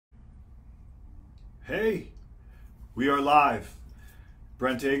Hey, we are live.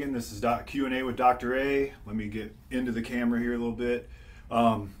 Brent Agin, this is Q&A with Dr. A. Let me get into the camera here a little bit.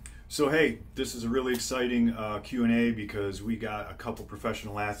 Hey, this is a really exciting Q&A because we got a couple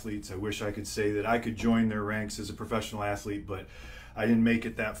professional athletes. I wish I could say that I could join their ranks as a professional athlete, but I didn't make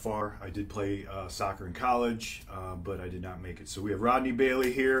it that far. I did play soccer in college, but I did not make it. So we have Rodney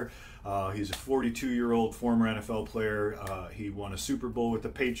Bailey here. He's a 42-year-old former NFL player. He won a Super Bowl with the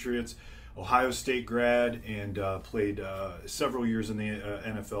Patriots. Ohio State grad, and played several years in the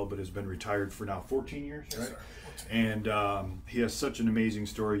NFL, but has been retired for now 14 years, right? Yes, and he has such an amazing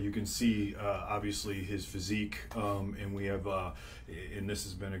story. You can see obviously his physique, and we have and this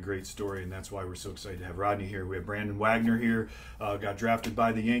has been a great story, and that's why we're so excited to have Rodney here. We have Brandon Wagner here, got drafted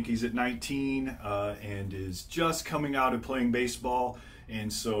by the Yankees at 19, and is just coming out of playing baseball.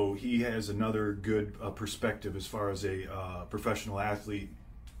 And so he has another good perspective as far as a professional athlete.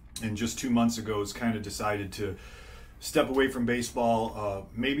 And just 2 months ago has kind of decided to step away from baseball,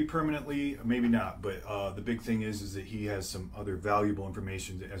 maybe permanently, maybe not. But the big thing is that he has some other valuable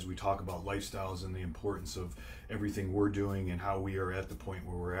information as we talk about lifestyles and the importance of everything we're doing and how we are at the point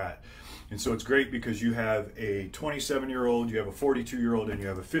where we're at. And so it's great because you have a 27-year-old, you have a 42-year-old, and you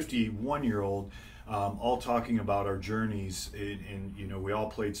have a 51-year-old, all talking about our journeys. And you know, we all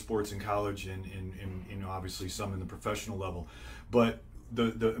played sports in college, and you know, obviously some in the professional level. But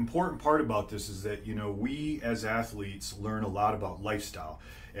the important part about this is that, you know, we as athletes learn a lot about lifestyle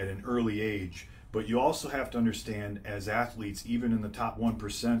at an early age, but you also have to understand as athletes, even in the top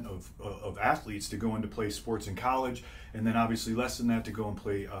 1% of athletes to go into play sports in college, and then obviously less than that to go and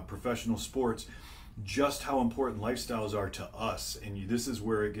play professional sports, just how important lifestyles are to us. And this is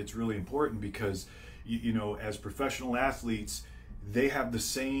where it gets really important because, you know, as professional athletes, they have the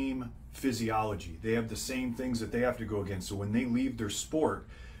same physiology. They have the same things that they have to go against. So when they leave their sport,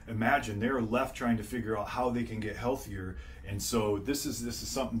 imagine they're left trying to figure out how they can get healthier. And so this is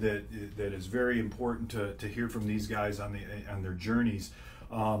something that is very important to hear from these guys on their journeys.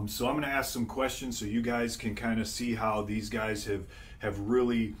 So I'm going to ask some questions so you guys can kind of see how these guys have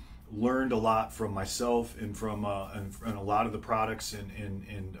really learned a lot from myself and from and a lot of the products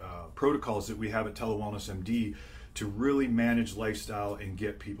and protocols that we have at TeleWellnessMD to really manage lifestyle and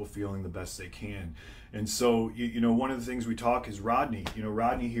get people feeling the best they can. And so, you know, one of the things we talk is Rodney. You know,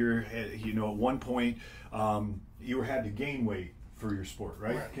 Rodney here, you know, at one point you had to gain weight for your sport,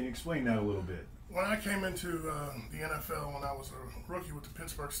 right? Can you explain that a little bit? When I came into the NFL when I was a rookie with the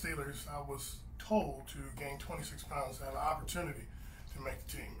Pittsburgh Steelers, I was told to gain 26 pounds to have an opportunity to make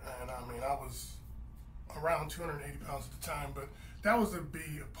the team. And I mean, I was around 280 pounds at the time, but that was to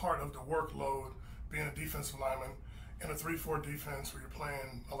be a part of the workload. Being a defensive lineman in a 3-4 defense where you're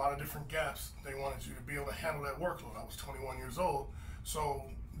playing a lot of different gaps, they wanted you to be able to handle that workload. I was 21 years old, so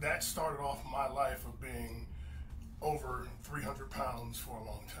that started off my life of being over 300 pounds for a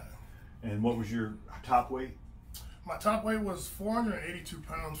long time. And what was your top weight? My top weight was 482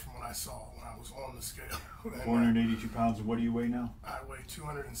 pounds from what I saw when I was on the scale. 482 pounds, and what do you weigh now? I weigh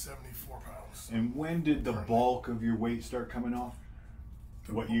 274 pounds. And when did the bulk of your weight start coming off?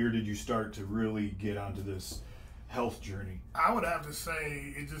 What year did you start to really get onto this health journey? I would have to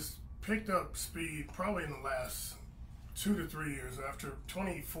say it just picked up speed probably in the last 2 to 3 years. After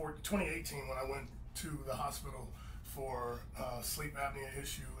 2018, when I went to the hospital for sleep apnea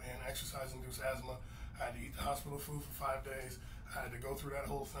issue and exercise-induced asthma, I had to eat the hospital food for 5 days. I had to go through that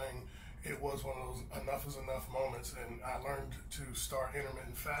whole thing. It was one of those enough is enough moments, and I learned to start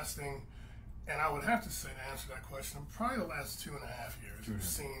intermittent fasting. And I would have to say, to answer that question, probably the last 2.5 years, we've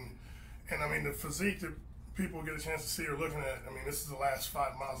seen, and I mean, the physique that people get a chance to see or looking at, I mean, this is the last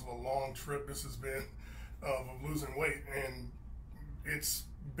 5 miles of a long trip this has been of losing weight, and it's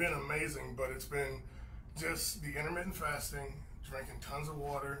been amazing, but it's been just the intermittent fasting, drinking tons of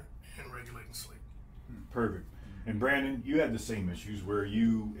water, and regulating sleep. Perfect. And Brandon, you had the same issues where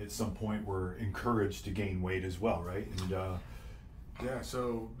you, at some point, were encouraged to gain weight as well, right? And yeah,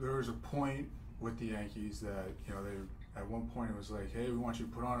 so there was a point with the Yankees that, you know, they at one point it was like, hey, we want you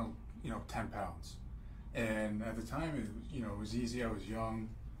to put on, you know, 10 pounds. And at the time, it was easy. I was young,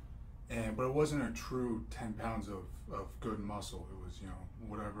 but it wasn't a true 10 pounds of good muscle. It was, you know,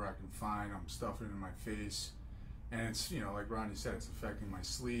 whatever I can find, I'm stuffing it in my face. And it's, you know, like Rodney said, it's affecting my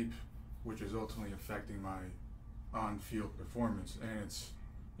sleep, which is ultimately affecting my on-field performance. And it's,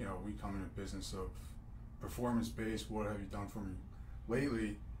 you know, we come in a business of performance-based, what have you done for me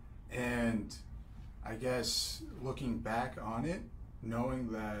lately? And I guess looking back on it,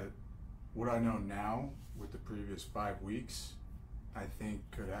 knowing that what I know now with the previous 5 weeks, I think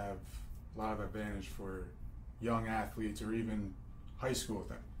could have a lot of advantage for young athletes or even high school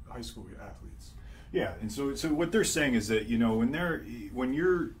athletes. Yeah, and so what they're saying is that, you know, when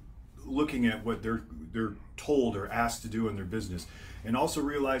you're looking at what they're told or asked to do in their business, and also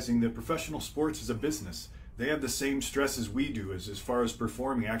realizing that professional sports is a business. They have the same stress as we do as far as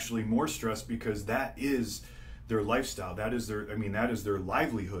performing, actually more stress, because that is their lifestyle. That is their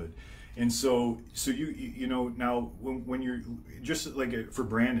livelihood. And so you know, now when you're just like for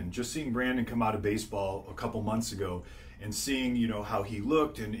Brandon, just seeing Brandon come out of baseball a couple months ago and seeing, you know, how he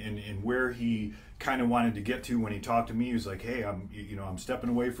looked and where he kind of wanted to get to when he talked to me, he was like, hey, I'm stepping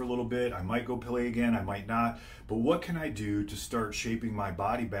away for a little bit. I might go play again, I might not. But what can I do to start shaping my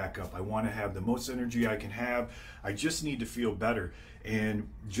body back up? I want to have the most energy I can have. I just need to feel better. And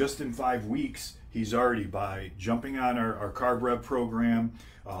just in 5 weeks, he's already, by jumping on our Carb Rev program,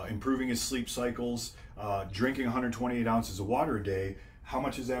 improving his sleep cycles, drinking 128 ounces of water a day. How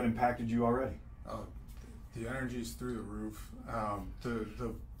much has that impacted you already? The energy's through the roof.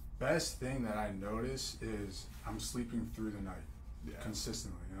 The best thing that I notice is I'm sleeping through the night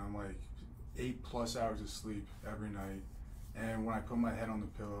consistently. And I'm like 8+ hours of sleep every night. And when I put my head on the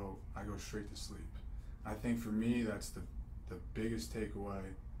pillow, I go straight to sleep. I think for me, that's the biggest takeaway.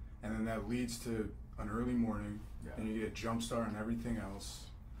 And then that leads to an early morning, and you get a jump start on everything else.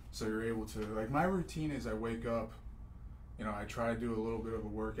 So you're able to, like, my routine is I wake up, you know, I try to do a little bit of a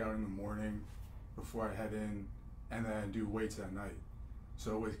workout in the morning before I head in, and then do weights at night.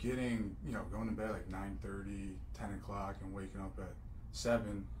 So with getting, you know, going to bed like 9:30, 10 o'clock, and waking up at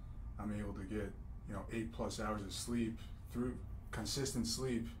 7, I'm able to get, you know, 8+ hours of sleep through consistent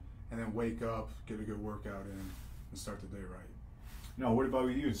sleep, and then wake up, get a good workout in, and start the day right. No, what about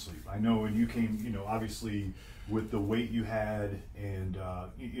you in sleep? I know when you came, you know, obviously with the weight you had, and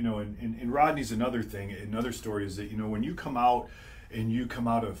you know, and Rodney's another thing, another story is that, you know, when you come out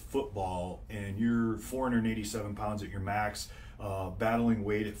of football and you're 487 pounds at your max, battling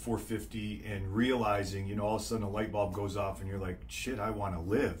weight at 450, and realizing, you know, all of a sudden a light bulb goes off and you're like, shit, I want to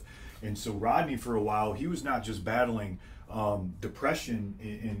live. And so Rodney, for a while, he was not just battling depression,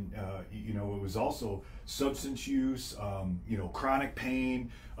 and you know, it was also substance use, you know, chronic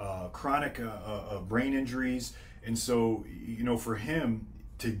pain, chronic brain injuries. And so, you know, for him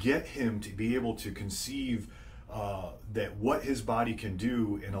to get him to be able to conceive that what his body can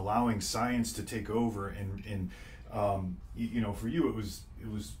do, and allowing science to take over, and you know, for you it was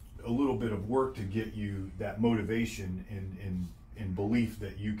a little bit of work to get you that motivation and belief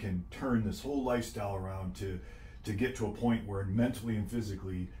that you can turn this whole lifestyle around to get to a point where mentally and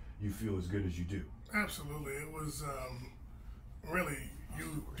physically you feel as good as you do. Absolutely. It was really,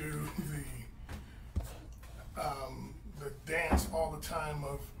 you do the dance all the time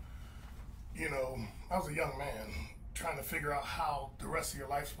of, you know, I was a young man trying to figure out how the rest of your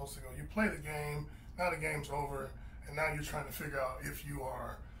life's supposed to go. You play the game, now the game's over, and now you're trying to figure out if you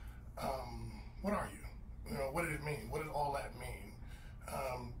are, what are you? You know, what did it mean? What did all that mean?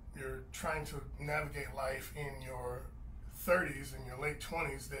 You're trying to navigate life in your 30s and your late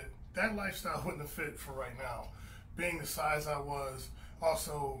 20s that lifestyle wouldn't have fit for right now. Being the size I was,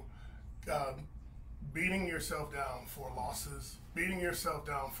 also beating yourself down for losses, beating yourself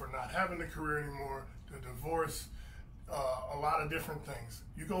down for not having a career anymore, the divorce, a lot of different things.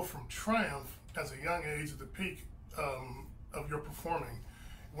 You go from triumph as a young age at the peak of your performing,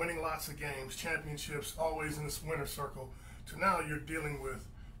 winning lots of games, championships, always in this winner's circle, to now you're dealing with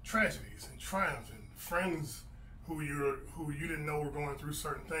tragedies and triumph and friends who you didn't know were going through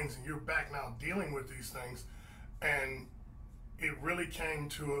certain things, and you're back now dealing with these things. And it really came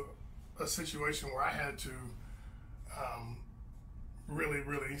to a situation where I had to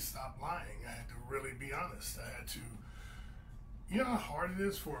really stop lying. I had to really be honest. I had to, you know how hard it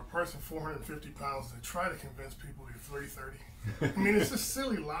is for a person 450 pounds to try to convince people you're 330? I mean, it's just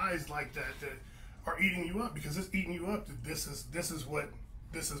silly lies like that are eating you up, because it's eating you up that this is what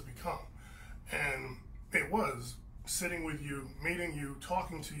this has become. And it was sitting with you, meeting you,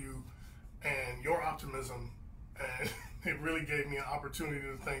 talking to you, and your optimism, and it really gave me an opportunity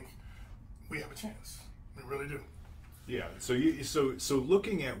to think we have a chance. We really do. Yeah. So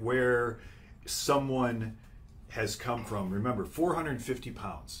looking at where someone has come from, remember 450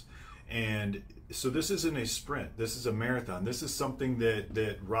 pounds, and so this isn't a sprint. This is a marathon. This is something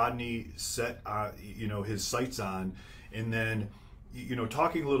that Rodney set you know, his sights on. And then, you know,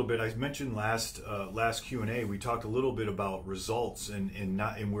 talking a little bit, I mentioned last Q&A, we talked a little bit about results,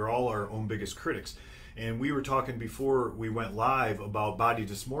 and we're all our own biggest critics. And we were talking before we went live about body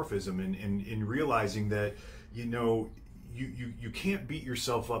dysmorphism, and realizing that, you know, you can't beat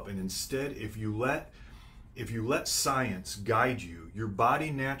yourself up, and instead, if you let science guide you, your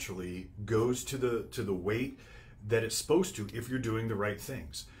body naturally goes to the weight that it's supposed to if you're doing the right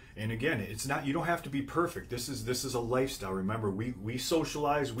things. And again, it's not, you don't have to be perfect. This is a lifestyle. Remember, we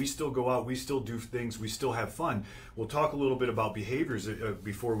socialize, we still go out, we still do things, we still have fun. We'll talk a little bit about behaviors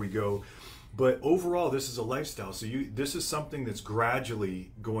before we go. But overall, this is a lifestyle. So this is something that's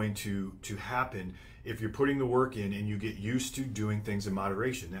gradually going to happen if you're putting the work in and you get used to doing things in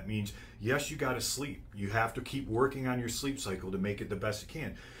moderation. That means, yes, you got to sleep. You have to keep working on your sleep cycle to make it the best it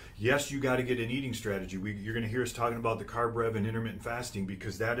can. Yes, you got to get an eating strategy. You're going to hear us talking about the carb rev and intermittent fasting,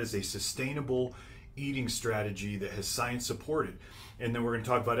 because that is a sustainable eating strategy that has science supported. And then we're going to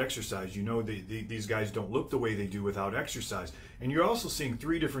talk about exercise. You know, these guys don't look the way they do without exercise. And you're also seeing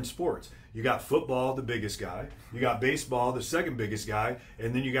 3 different sports. You got football, the biggest guy. You got baseball, the second biggest guy.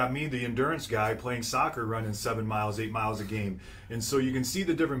 And then you got me, the endurance guy, playing soccer, running 7 miles, 8 miles a game. And so you can see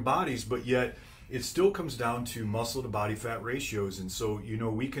the different bodies, but yet it still comes down to muscle to body fat ratios. And so, you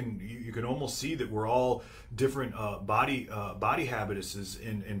know, you can almost see that we're all different body habituses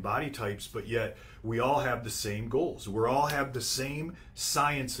and body types, but yet we all have the same goals. We all have the same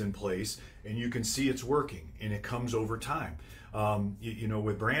science in place, and you can see it's working, and it comes over time. You know,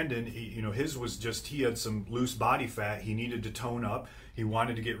 with Brandon, you know, his was just, he had some loose body fat. He needed to tone up. He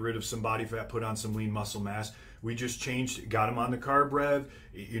wanted to get rid of some body fat, put on some lean muscle mass. We just changed, got him on the carb rev.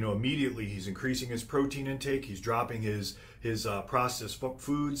 You know, immediately he's increasing his protein intake. He's dropping his processed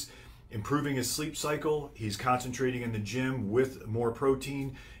foods, improving his sleep cycle. He's concentrating in the gym with more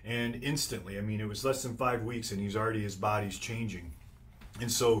protein, and instantly, I mean, it was less than 5 weeks and his body's changing.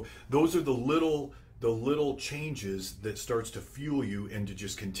 And so those are the little changes that starts to fuel you into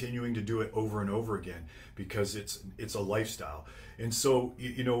just continuing to do it over and over again, because it's a lifestyle. And so,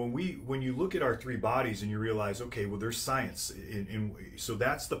 you know, when you look at our 3 bodies and you realize, okay, well, there's science, and so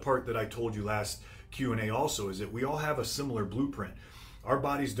that's the part that I told you last Q&A also, is that we all have a similar blueprint. Our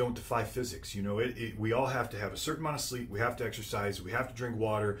bodies don't defy physics. You know, we all have to have a certain amount of sleep, we have to exercise, we have to drink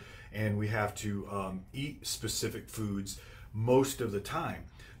water, and we have to eat specific foods most of the time.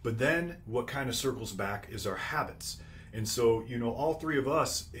 But then what kind of circles back is our habits. And so, you know, all 3 of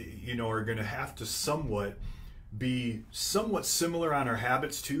us, you know, are going to have to be somewhat similar on our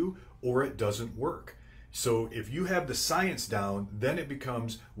habits too, or it doesn't work. So if you have the science down, then it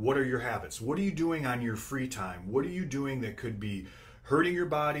becomes, what are your habits? What are you doing on your free time? What are you doing that could be hurting your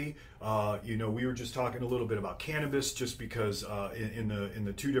body? You know, we were just talking a little bit about cannabis, just because in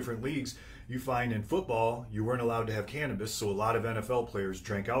the 2 different leagues, you find in football, you weren't allowed to have cannabis, so a lot of NFL players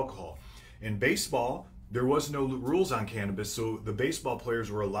drank alcohol. In baseball, there was no rules on cannabis, so the baseball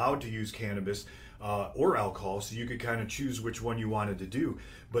players were allowed to use cannabis or alcohol, so you could kind of choose which one you wanted to do.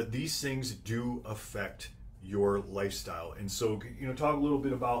 But these things do affect your lifestyle. And so, you know, talk a little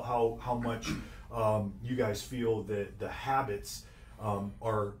bit about how much you guys feel that the habits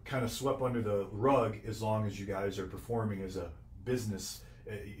are kind of swept under the rug as long as you guys are performing as a business.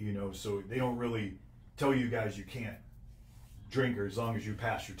 You know, so they don't really tell you guys you can't drink, or as long as you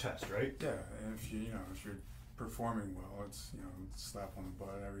pass your test, right? Yeah, and if you're performing well, it's, you know, slap on the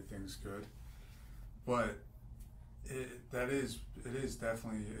butt, everything's good. But it is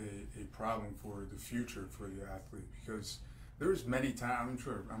definitely a problem for the future for the athlete, because there's many times, I'm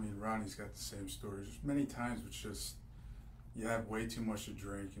sure, I mean, Ronnie's got the same stories. There's many times it's just, you have way too much to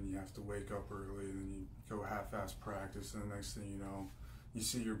drink and you have to wake up early, and then you go half-ass practice, and the next thing you know, you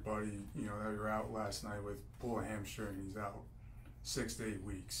see your buddy, you know, that you're out last night with, pull a hamstring, he's out 6 to 8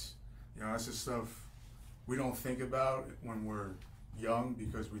 weeks. You know, that's the stuff we don't think about when we're young,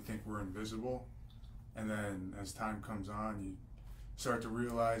 because we think we're invisible. And then as time comes on, you start to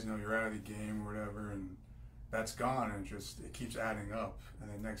realize, you know, you're out of the game or whatever, and that's gone, and it keeps adding up. And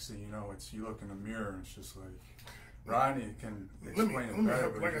then next thing you know, you look in the mirror, and it's just like, Rodney can explain it better,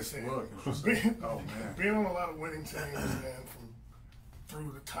 but like you I just said, look, and it's just like, oh man. Being on a lot of winning teams, man,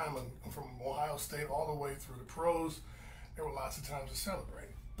 through the time from Ohio State all the way through the pros, there were lots of times to celebrate.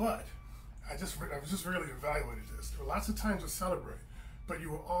 But I was just really evaluated this. There were lots of times to celebrate, but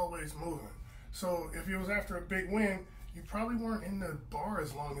you were always moving. So if it was after a big win, you probably weren't in the bar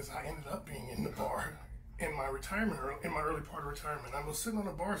as long as I ended up being in the bar in my retirement, or in my early part of retirement. I was sitting on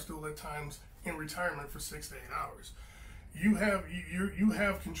a bar stool at times in retirement for 6 to 8 hours. You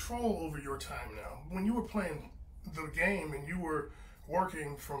have control over your time now. When you were playing the game and you were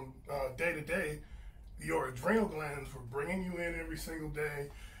working from day to day, your adrenal glands were bringing you in every single day.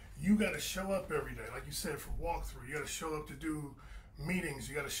 You got to show up every day, like you said, for walkthrough. You got to show up to do meetings.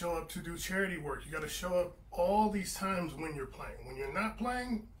 You got to show up to do charity work. You got to show up all these times when you're playing. When you're not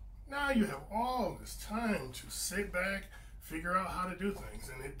playing, now you have all this time to sit back, figure out how to do things.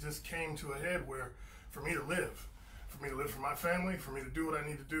 And it just came to a head where, for me to live for my family, for me to do what I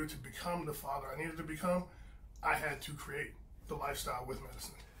need to do to become the father I needed to become, I had to create the lifestyle with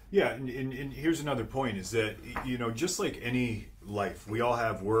medicine. Yeah, and here's another point is that, you know, just like any life, we all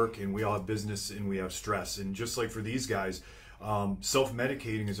have work and we all have business and we have stress. And just like for these guys,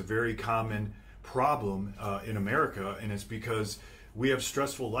 self-medicating is a very common problem in America, and it's because we have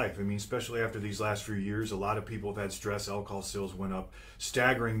stressful life. I mean, especially after these last few years, a lot of people have had stress. Alcohol sales went up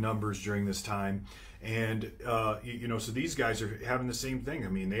staggering numbers during this time. And, you know, so these guys are having the same thing. I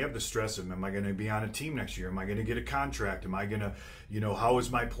mean, they have the stress of, am I going to be on a team next year? Am I going to get a contract? Am I going to, you know, how is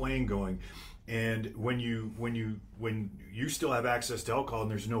my playing going? And when you still have access to alcohol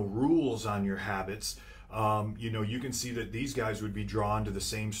and there's no rules on your habits, you know, you can see that these guys would be drawn to the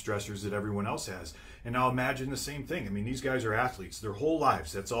same stressors that everyone else has. And now imagine the same thing. I mean, these guys are athletes. Their whole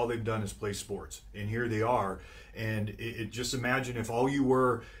lives, that's all they've done is play sports. And here they are. And just imagine if all you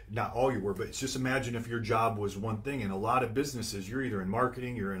were, not all you were, but just imagine if your job was one thing. And a lot of businesses, you're either in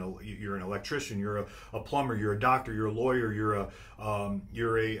marketing, you're an electrician, you're a plumber, you're a doctor, you're a lawyer, you're a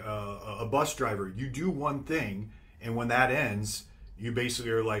bus driver. You do one thing, and when that ends, you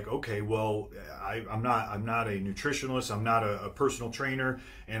basically are like, okay, well, I'm not a nutritionist, I'm not a personal trainer,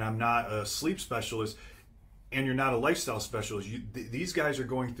 and I'm not a sleep specialist, and you're not a lifestyle specialist. These guys are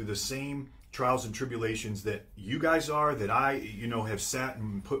going through the same trials and tribulations that you guys are, that I, you know, have sat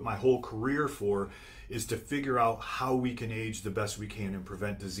and put my whole career for, is to figure out how we can age the best we can and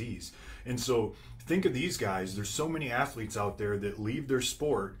prevent disease. And so think of these guys. There's so many athletes out there that leave their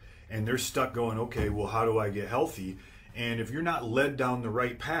sport and they're stuck going, okay, well, how do I get healthy? And if you're not led down the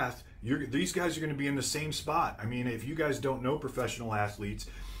right path, these guys are going to be in the same spot. I mean, if you guys don't know professional athletes,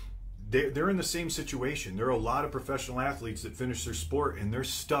 they're in the same situation. There are a lot of professional athletes that finish their sport and they're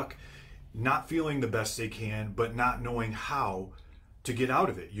stuck not feeling the best they can, but not knowing how to get out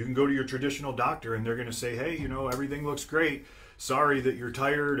of it. You can go to your traditional doctor and they're going to say, hey, you know, everything looks great. Sorry that you're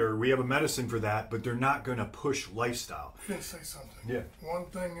tired, or we have a medicine for that, but they're not going to push lifestyle. I'm going to say something. Yeah. One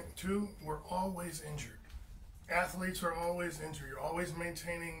thing, too, we're always injured. Athletes are always injured. You're always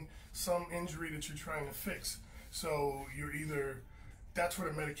maintaining some injury that you're trying to fix. So you're either, that's where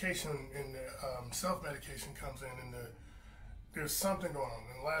the medication and the self-medication comes in, and there's something going on.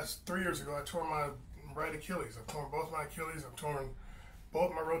 In the last 3 years ago, I tore my right Achilles. I've torn both my Achilles. I've torn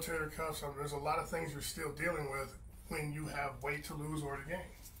both my rotator cuffs. There's a lot of things you're still dealing with when you have weight to lose or to gain.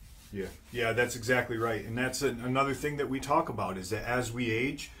 Yeah, that's exactly right. And that's another thing that we talk about, is that as we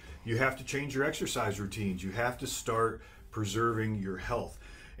age, you have to change your exercise routines. You have to start preserving your health.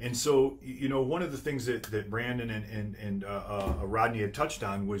 And so, you know, one of the things that Brandon and Rodney had touched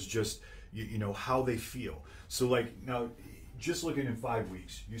on was just, you know, how they feel. So, like, now, just looking in 5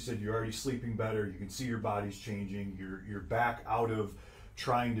 weeks, you said you're already sleeping better. You can see your body's changing. You're back out of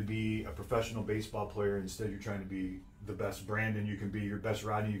trying to be a professional baseball player. Instead, you're trying to be the best Brandon you can be, your best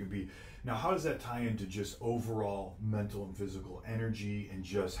Rodney you can be. Now, how does that tie into just overall mental and physical energy and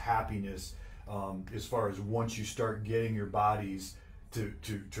just happiness, as far as once you start getting your bodies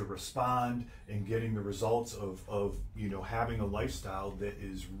to respond and getting the results of you know, having a lifestyle that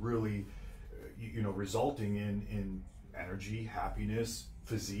is really, you know, resulting in energy, happiness,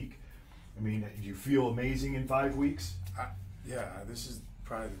 physique? I mean, do you feel amazing in 5 weeks? Yeah, this is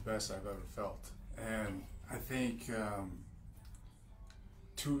probably the best I've ever felt. And I think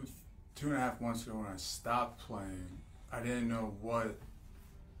 2.5 months ago when I stopped playing, I didn't know what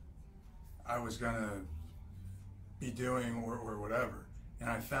I was gonna be doing or whatever. And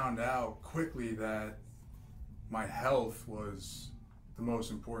I found out quickly that my health was the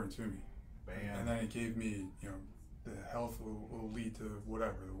most important to me. Bam. And then it gave me, you know, the health will lead to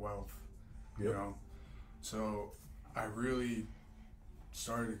whatever, the wealth, Yep. you know. So I really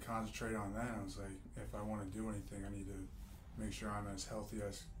started to concentrate on that. I was like, if I want to do anything, I need to make sure I'm as healthy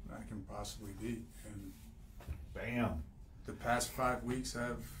as I can possibly be. And Bam. the past 5 weeks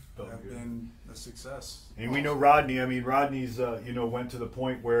have Felt good. been a success. And we know Rodney. I mean, Rodney's you know, went to the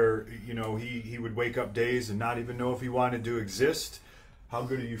point where, you know, he would wake up days and not even know if he wanted to exist. How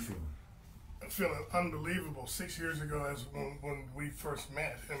good are you feeling? I'm feeling unbelievable. 6 years ago, as when we first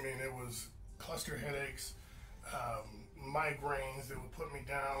met, I mean, it was cluster headaches, migraines that would put me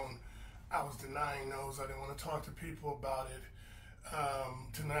down. I was denying those. I didn't want to talk to people about it.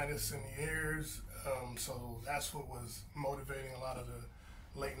 Tinnitus in the ears. So that's what was motivating a lot of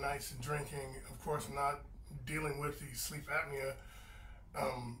the late nights and drinking. Of course, not dealing with the sleep apnea,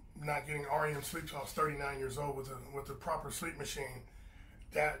 not getting REM sleep till I was 39 years old with a proper sleep machine.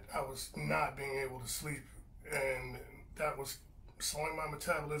 That I was not being able to sleep, and that was slowing my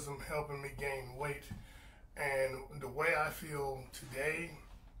metabolism, helping me gain weight. And the way I feel today,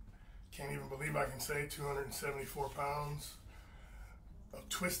 can't even believe I can say 274 pounds. of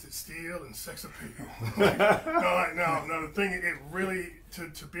twisted steel and sex appeal. No. The thing, it really,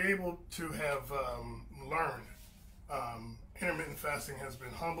 to be able to have learned, intermittent fasting has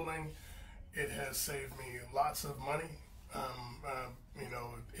been humbling. It has saved me lots of money.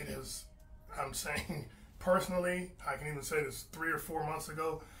 It has, I'm saying personally, I can even say this 3 or 4 months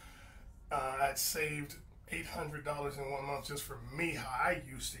ago, I'd saved $800 in 1 month just for me, how I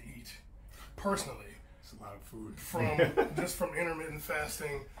used to eat personally. It's a lot of food. From intermittent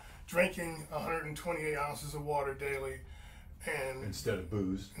fasting, drinking 128 ounces of water daily, and instead of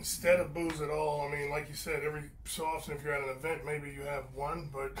booze at all. I mean, like you said, every so often if you're at an event, maybe you have one,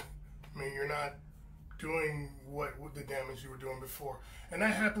 but I mean, you're not doing what the damage you were doing before. And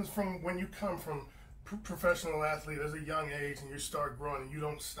that happens from when you come from professional athlete as a young age and you start growing and you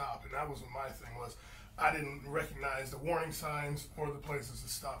don't stop. And that was what my thing was. I didn't recognize the warning signs or the places to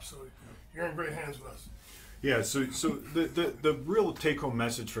stop. So you're in great hands with us. Yeah, so the real take-home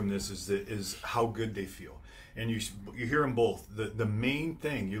message from this is how good they feel. And you hear them both. The main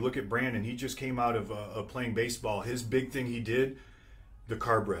thing, you look at Brandon, he just came out of playing baseball. His big thing he did, the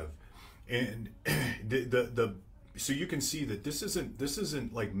carb rev. And so you can see that this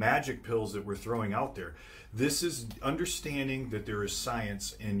isn't like magic pills that we're throwing out there. This is understanding that there is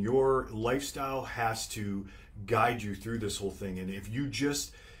science, and your lifestyle has to guide you through this whole thing. And if you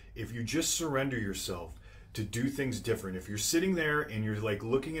just surrender yourself to do things different, if you're sitting there and you're like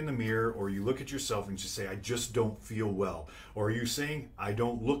looking in the mirror, or you look at yourself and just say, I just don't feel well, or are you saying, I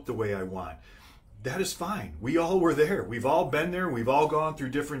don't look the way I want, that is fine. We all were there. We've all been there. We've all gone through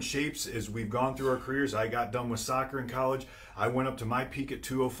different shapes as we've gone through our careers. I got done with soccer in college. I went up to my peak at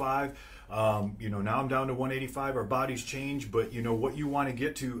 205. Now I'm down to 185. Our bodies change, but what you want to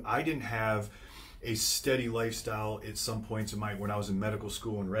get to, I didn't have a steady lifestyle at some points in when I was in medical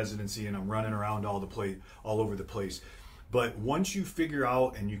school and residency, and I'm running around all over the place. But once you figure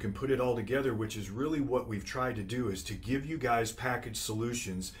out and you can put it all together, which is really what we've tried to do, is to give you guys package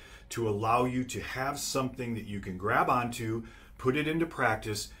solutions to allow you to have something that you can grab onto, put it into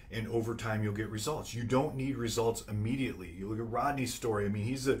practice, and over time you'll get results. You don't need results immediately. You look at Rodney's story. I mean,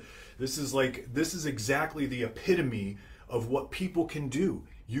 this is exactly the epitome of what people can do.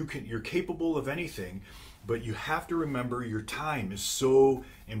 You're capable of anything, but you have to remember your time is so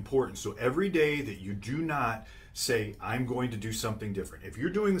important. So every day that you do not say, I'm going to do something different. If you're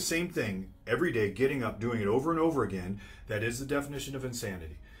doing the same thing every day, getting up, doing it over and over again, that is the definition of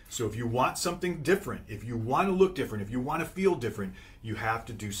insanity. So if you want something different, if you want to look different, if you want to feel different, you have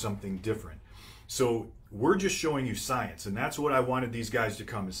to do something different. So we're just showing you science, and that's what I wanted these guys to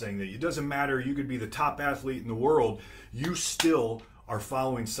come and saying, that it doesn't matter, you could be the top athlete in the world, you still are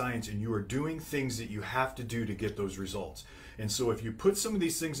following science, and you are doing things that you have to do to get those results. And so if you put some of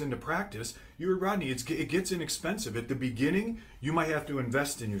these things into practice, you're Rodney, it gets inexpensive. At the beginning, you might have to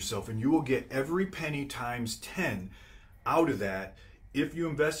invest in yourself, and you will get every penny times 10 out of that if you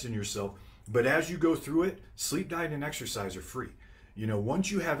invest in yourself. But as you go through it, sleep, diet, and exercise are free. Once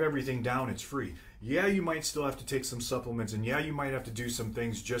you have everything down, it's free. Yeah, you might still have to take some supplements, and yeah, you might have to do some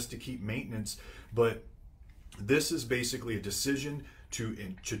things just to keep maintenance, but this is basically a decision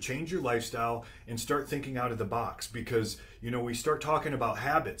to change your lifestyle and start thinking out of the box. Because we start talking about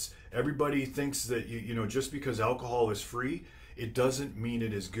habits. Everybody thinks that just because alcohol is free, it doesn't mean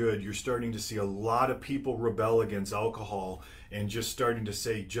it is good. You're starting to see a lot of people rebel against alcohol and just starting to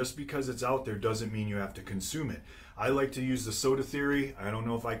say, just because it's out there doesn't mean you have to consume it. I like to use the soda theory. I don't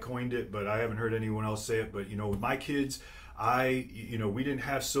know if I coined it, but I haven't heard anyone else say it. But with my kids, we didn't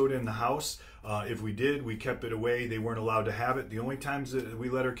have soda in the house. If we did, we kept it away. They weren't allowed to have it. The only times that we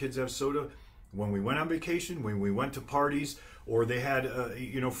let our kids have soda, when we went on vacation, when we went to parties, or they had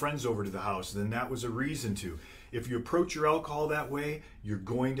friends over to the house, then that was a reason to. If you approach your alcohol that way, you're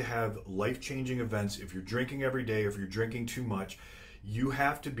going to have life-changing events. If you're drinking every day, if you're drinking too much, you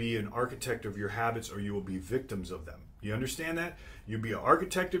have to be an architect of your habits, or you will be victims of them. You understand that? You'll be an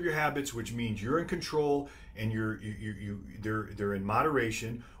architect of your habits, which means you're in control and they're in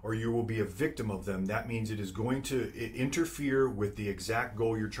moderation, or you will be a victim of them. That means it is going to interfere with the exact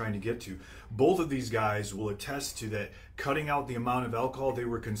goal you're trying to get to. Both of these guys will attest to that. Cutting out the amount of alcohol they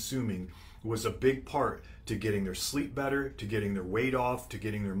were consuming was a big part to getting their sleep better, to getting their weight off, to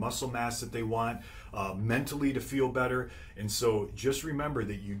getting their muscle mass that they want, mentally to feel better. And so just remember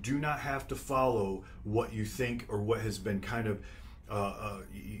that you do not have to follow what you think or what has been kind of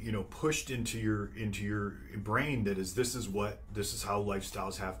pushed into your brain, that this is how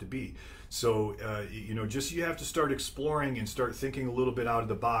lifestyles have to be. So you have to start exploring and start thinking a little bit out of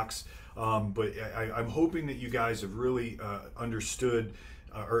the box. But I'm hoping that you guys have really understood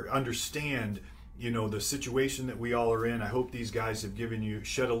or understand the situation that we all are in. I hope these guys have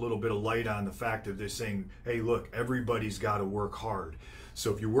shed a little bit of light on the fact of this, saying, hey, look, everybody's got to work hard.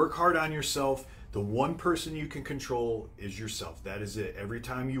 So if you work hard on yourself, the one person you can control is yourself. That is it. Every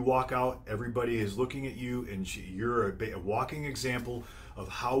time you walk out, everybody is looking at you, and you're a walking example of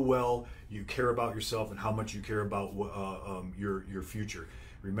how well you care about yourself and how much you care about your future.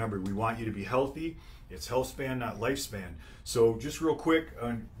 Remember, we want you to be healthy. It's health span, not lifespan. So just real quick,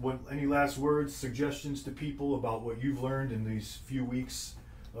 any last words, suggestions to people about what you've learned in these few weeks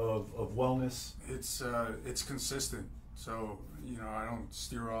of wellness? It's consistent. So, I don't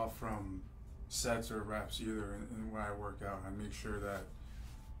steer off from sets or reps either in when I work out. I make sure that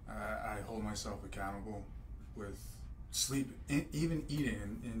I hold myself accountable with sleep, even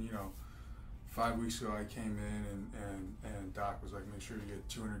eating. And 5 weeks ago I came in and Doc was like, make sure you get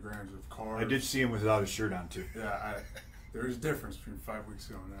 200 grams of carbs. I did see him without his shirt on too. Yeah, there's a difference between 5 weeks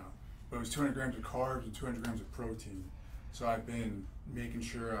ago and now. But it was 200 grams of carbs and 200 grams of protein. So I've been making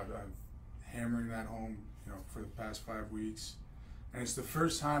sure I'm hammering that home, for the past 5 weeks. And it's the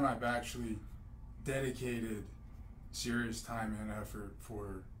first time I've actually dedicated serious time and effort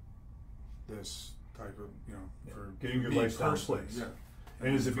for this type of, for getting your lifestyle in place. Yeah.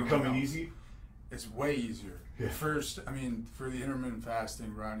 And is it becoming easy? It's way easier. Yeah. First, for the intermittent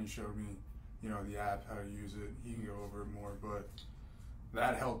fasting, Rodney showed me, the app, how to use it. He can go over it more, but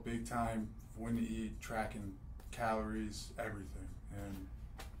that helped big time. When to eat, tracking calories, everything. And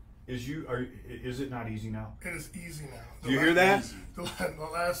is it not easy now? It is easy now. Do you hear that? The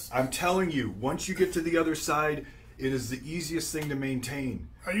last. I'm telling you, once you get to the other side, it is the easiest thing to maintain.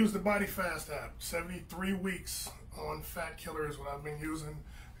 I use the Body Fast app. 73 weeks on fat killer is what I've been using.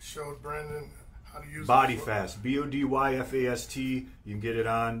 Showed Brandon how to use Body it. Fast, BODYFAST. You can get it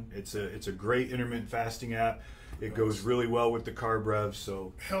on. It's a great intermittent fasting app. It goes really well with the carb revs.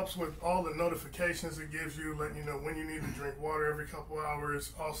 So helps with all the notifications it gives you, letting you know when you need to drink water every couple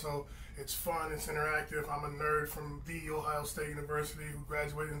hours. Also, it's fun. It's interactive. I'm a nerd from the Ohio State University who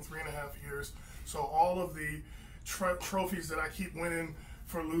graduated in 3.5 years. So all of the trophies that I keep winning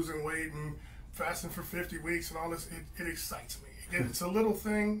for losing weight and fasting for 50 weeks and all this, it excites me. It's a little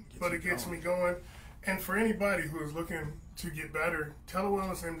thing, but it gets me going. And for anybody who is looking to get better,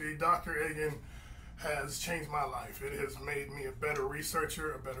 TeleWellnessMD, Dr. Agin, has changed my life. It has made me a better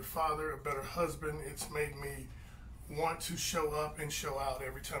researcher, a better father, a better husband. It's made me want to show up and show out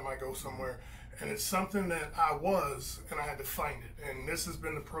every time I go somewhere. And it's something that I was, and I had to find it. And this has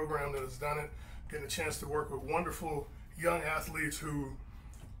been the program that has done it. Getting a chance to work with wonderful young athletes who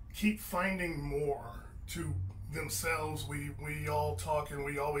keep finding more to themselves. We all talk, and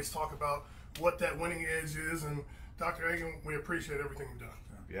we always talk about what that winning edge is. And Dr. Agin, we appreciate everything you've done.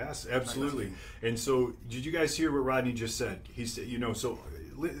 Yes, absolutely. And so, did you guys hear what Rodney just said? He said, so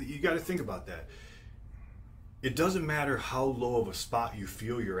you got to think about that. It doesn't matter how low of a spot you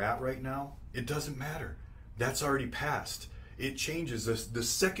feel you're at right now. It doesn't matter. That's already passed. It changes. The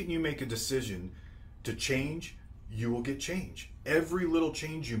second you make a decision to change, you will get change. Every little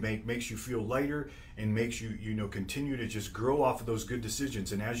change you make makes you feel lighter and makes you, continue to just grow off of those good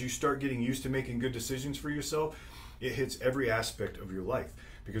decisions. And as you start getting used to making good decisions for yourself, it hits every aspect of your life.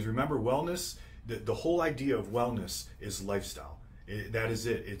 Because remember, wellness, the whole idea of wellness is lifestyle. That is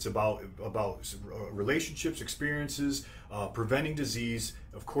it. It's about relationships, experiences, preventing disease,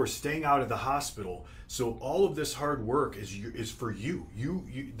 of course, staying out of the hospital. So all of this hard work is for you.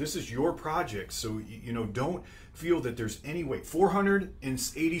 This is your project. So don't feel that there's any weight.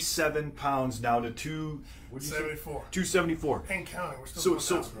 487 pounds now to 274. Ain't counting. We're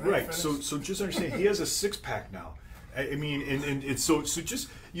still right. So just understand, he has a 6-pack now. I mean, and so just,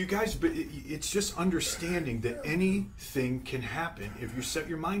 you guys, but it's just understanding that anything can happen if you set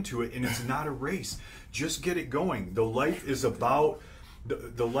your mind to it, and it's not a race. Just get it going. The life is about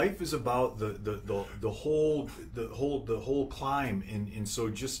the whole climb, and so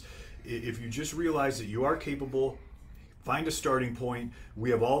just, if you just realize that you are capable, find a starting point. We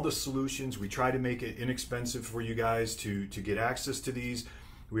have all the solutions. We try to make it inexpensive for you guys to get access to these.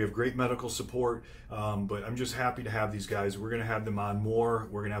 We have great medical support, but I'm just happy to have these guys. We're going to have them on more.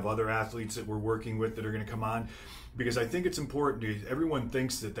 We're going to have other athletes that we're working with that are going to come on, because I think it's important. Everyone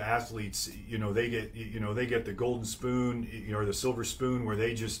thinks that the athletes, they get the golden spoon, or the silver spoon, where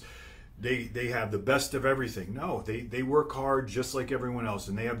they have the best of everything. No, they work hard just like everyone else,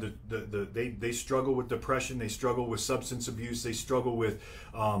 and they have they struggle with depression, they struggle with substance abuse, they struggle with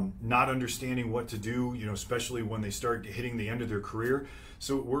not understanding what to do, especially when they start hitting the end of their career.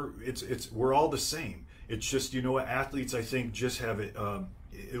 So we're all the same. It's just, athletes, I think, just have it.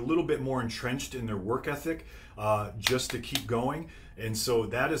 a little bit more entrenched in their work ethic just to keep going. And so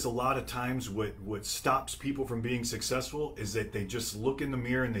that is a lot of times what stops people from being successful, is that they just look in the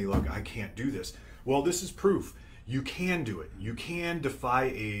mirror and they look, I can't do this. Well, this is proof. You can do it. You can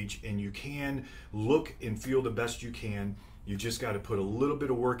defy age, and you can look and feel the best you can. You just got to put a little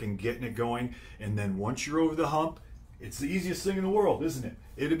bit of work in getting it going. And then once you're over the hump, it's the easiest thing in the world, isn't it?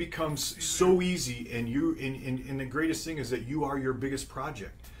 It becomes so easy, and and the greatest thing is that you are your biggest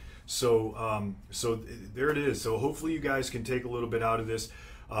project. So so there it is. So hopefully you guys can take a little bit out of this.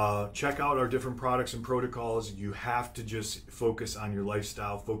 Check out our different products and protocols. You have to just focus on your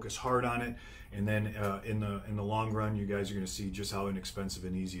lifestyle, focus hard on it, and then in the long run, you guys are going to see just how inexpensive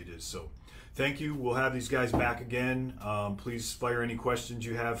and easy it is. So thank you. We'll have these guys back again. Please fire any questions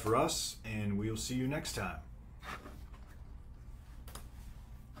you have for us, and we'll see you next time.